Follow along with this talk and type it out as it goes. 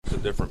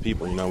of different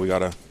people. We got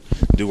to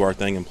do our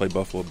thing and play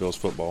Buffalo Bills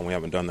football, and we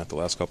haven't done that the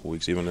last couple of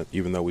weeks,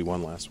 even though we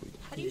won last week.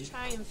 How do you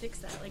try and fix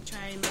that? Like,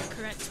 try and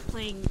correct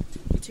playing,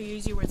 to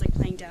use your words, like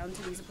playing down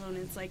to these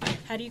opponents? Like,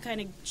 how do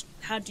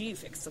you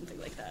fix something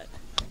like that?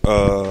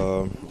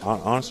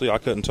 Honestly, I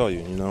couldn't tell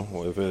you.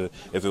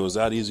 If it was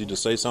that easy to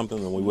say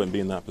something, then we wouldn't be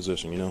in that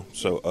position.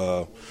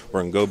 So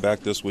we're gonna go back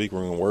this week.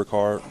 We're gonna work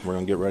hard. We're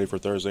gonna get ready for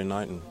Thursday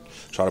night and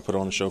try to put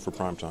on a show for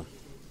primetime.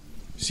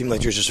 Seemed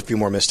like there's just a few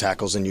more missed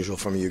tackles than usual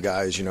from you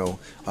guys.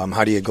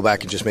 How do you go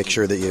back and just make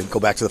sure that you go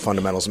back to the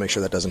fundamentals and make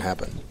sure that doesn't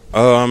happen?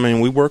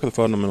 We work the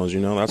fundamentals.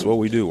 That's what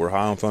we do. We're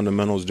high on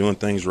fundamentals, doing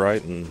things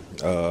right, and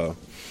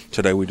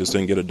today we just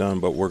didn't get it done.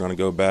 But we're going to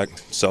go back,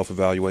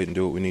 self-evaluate, and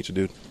do what we need to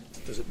do.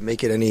 Does it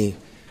make it any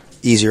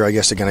easier, I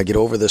guess, to kind of get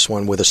over this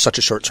one with such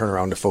a short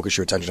turnaround to focus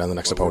your attention on the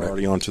next opponent? We're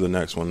already on to the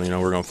next one.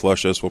 We're going to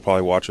flush this. We'll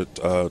probably watch it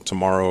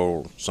tomorrow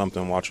or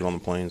something, watch it on the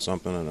plane,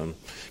 something, and then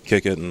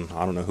kick it. And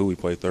I don't know who we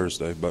play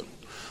Thursday, but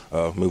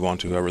move on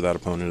to whoever that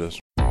opponent is.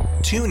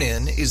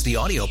 TuneIn is the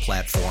audio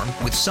platform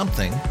with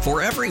something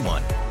for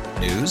everyone.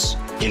 News.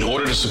 In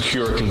order to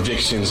secure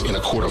convictions in a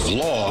court of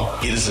law,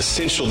 it is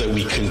essential that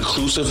we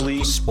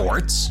conclusively.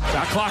 Sports.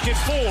 Shot clock at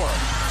 4.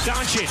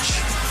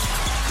 Doncic.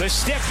 The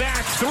step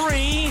back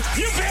 3.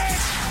 You bet.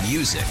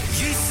 Music.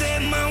 You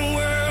set my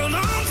world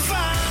on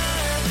fire.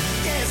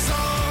 Yes,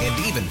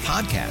 and even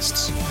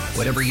podcasts.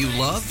 Whatever you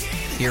love,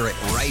 hear it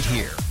right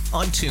here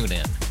on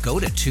TuneIn. Go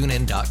to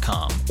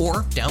TuneIn.com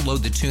or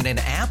download the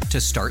TuneIn app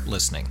to start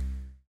listening.